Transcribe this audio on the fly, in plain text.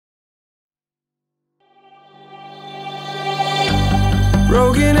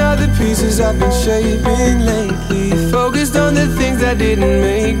broken are the pieces I've been shaping lately. Focused on the things that didn't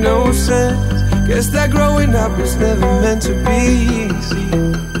make no sense. Guess that growing up was never meant to be easy.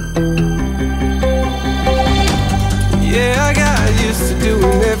 Yeah, I got used to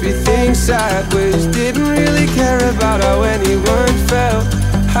doing everything sideways. Didn't really care about how anyone felt.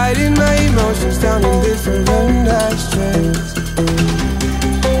 Hiding my emotions down in different ashtrays.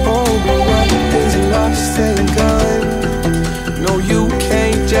 Oh, but what is lost ain't gone. No, you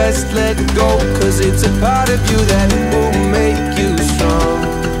can't just let go, 'cause it's a part of you that will make you strong.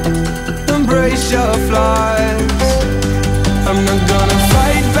 Embrace your flaws. I'm not gonna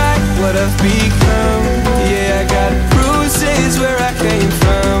fight back what I've become. Yeah, I got bruises where I came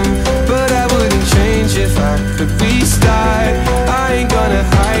from, but I wouldn't change if I could restart. I ain't gonna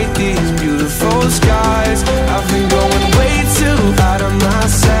hide these beautiful skies. I've been going way too hard on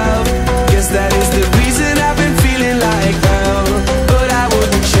myself. Guess that is the reason I've been feeling like hell. But I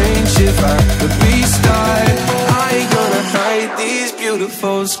wouldn't change if I could restart. I ain't gonna hide these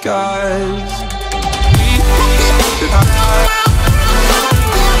beautiful scars.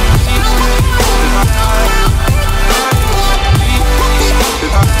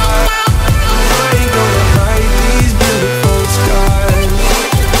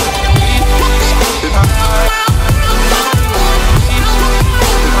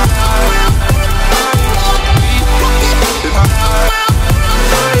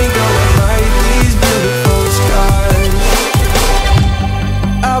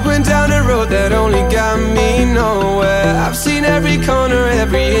 That only got me nowhere. I've seen every corner,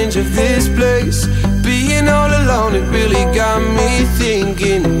 every inch of this place. Being all alone, it really got me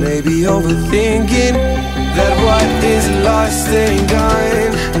thinking, maybe overthinking, that what is lost ain't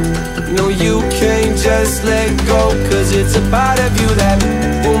gone. No, you can't just let go, 'cause it's a part of you that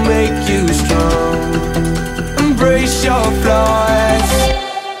will make you strong. Embrace your flaws.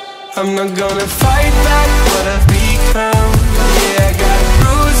 I'm not gonna fight back what I've become. Yeah, I got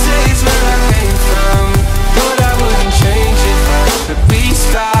bruises where I came from, but I wouldn't change if I could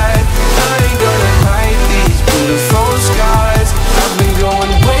restart. I ain't gonna hide these beautiful scars. I've been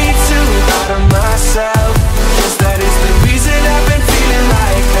going way too hard on myself. Guess that is the reason I've been feeling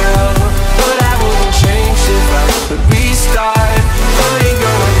like hell. But I wouldn't change if I could restart. I ain't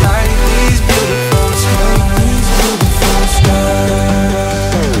gonna hide these beautiful scars.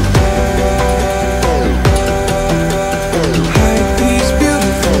 These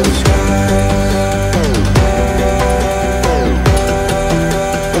beautiful scars.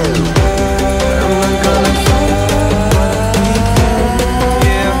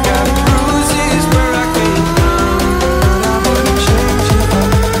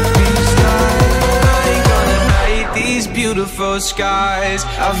 Skies.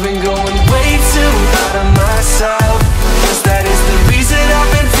 I've been going way too hard on myself. Guess that is the reason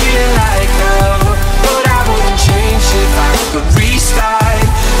I've been feeling like hell. But I wouldn't change if I could restart.